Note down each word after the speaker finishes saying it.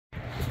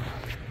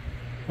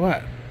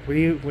What? What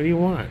do you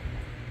want?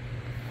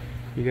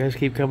 You guys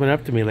keep coming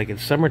up to me like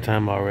it's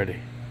summertime already.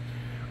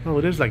 Oh,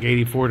 it is like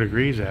 84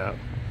 degrees out.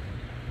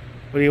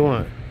 What do you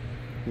want?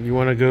 You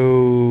want to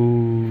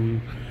go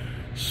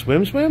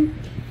swim?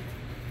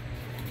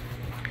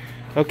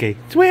 Okay,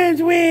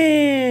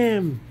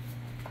 swim!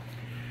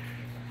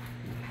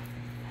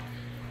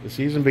 The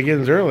season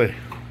begins early.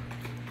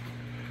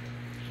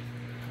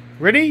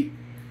 Ready?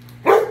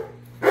 I'm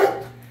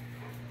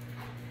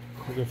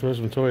gonna throw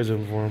some toys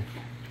in for him.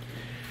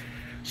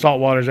 Salt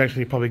water is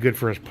actually probably good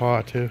for his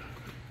paw too.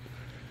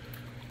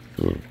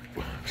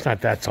 It's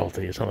not that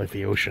salty. It's not like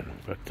the ocean,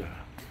 but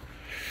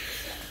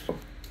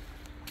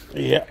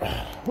yeah.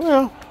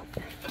 Well,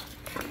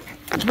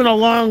 it's been a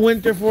long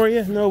winter for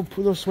you. No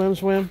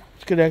swim.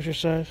 It's good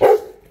exercise.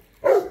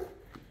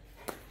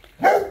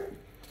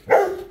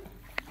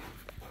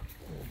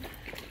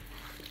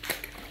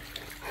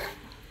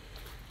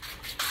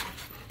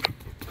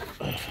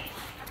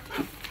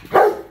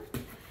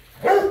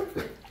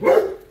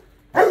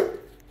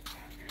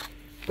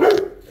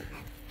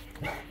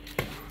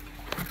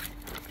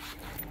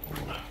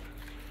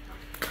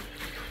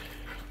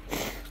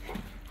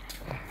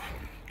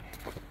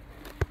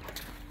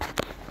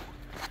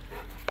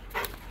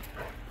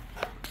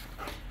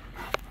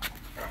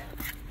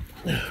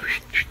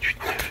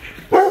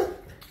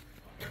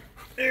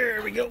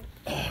 There we go.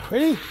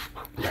 Ready?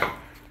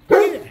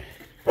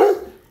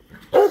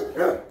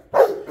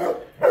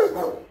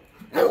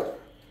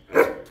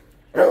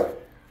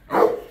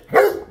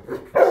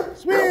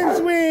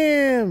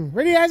 Swim!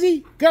 Ready,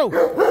 Ozzy? Go!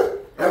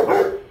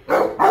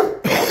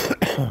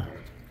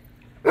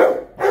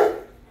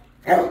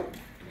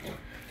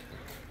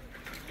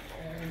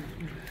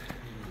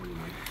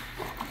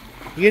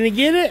 You gonna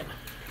get it?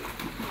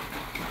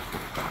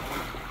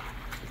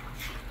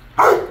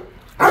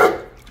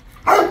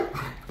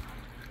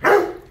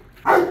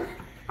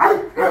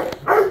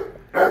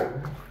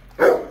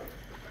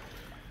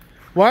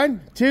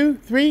 One, two,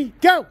 three,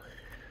 go!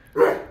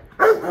 Go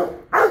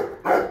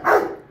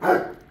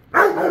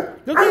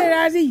get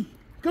it, Ozzy!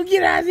 Go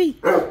get it, Ozzy!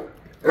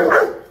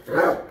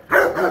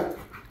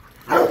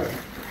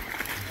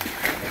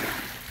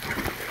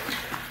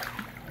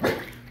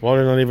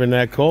 Water's not even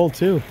that cold,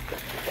 too.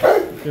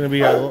 It's gonna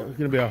be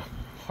a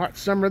hot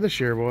summer this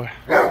year, boy.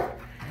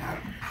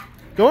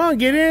 Go on,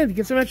 get in,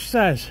 get some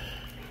exercise.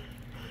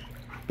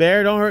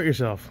 Bear, don't hurt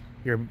yourself.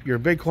 You're a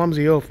big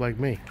clumsy oaf like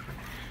me.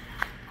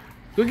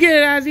 Go get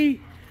it, Ozzy.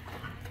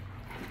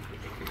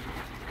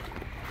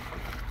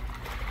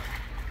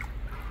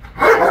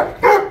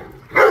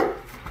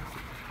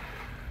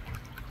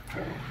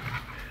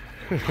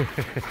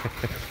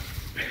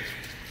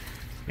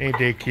 Ain't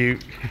they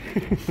cute?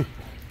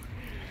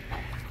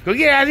 Go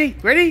get it,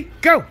 Ozzy. Ready?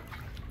 Go.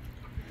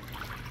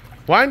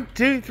 One,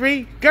 two,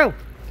 three, go.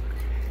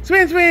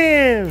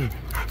 Swim!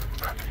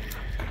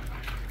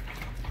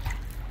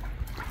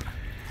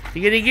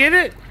 You gonna get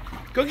it?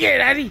 Go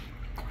get it, Ozzy.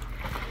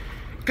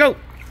 Go!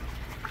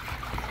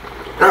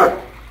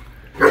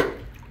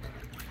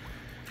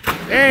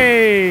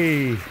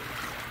 Hey!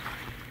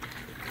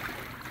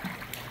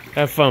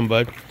 Have fun,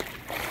 bud. The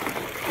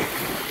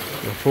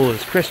pool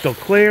is crystal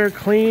clear,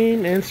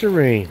 clean, and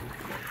serene.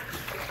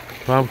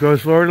 Palm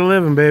Coast, Florida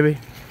living, baby.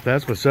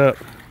 That's what's up.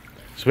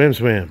 Swim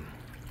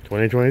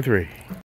 2023.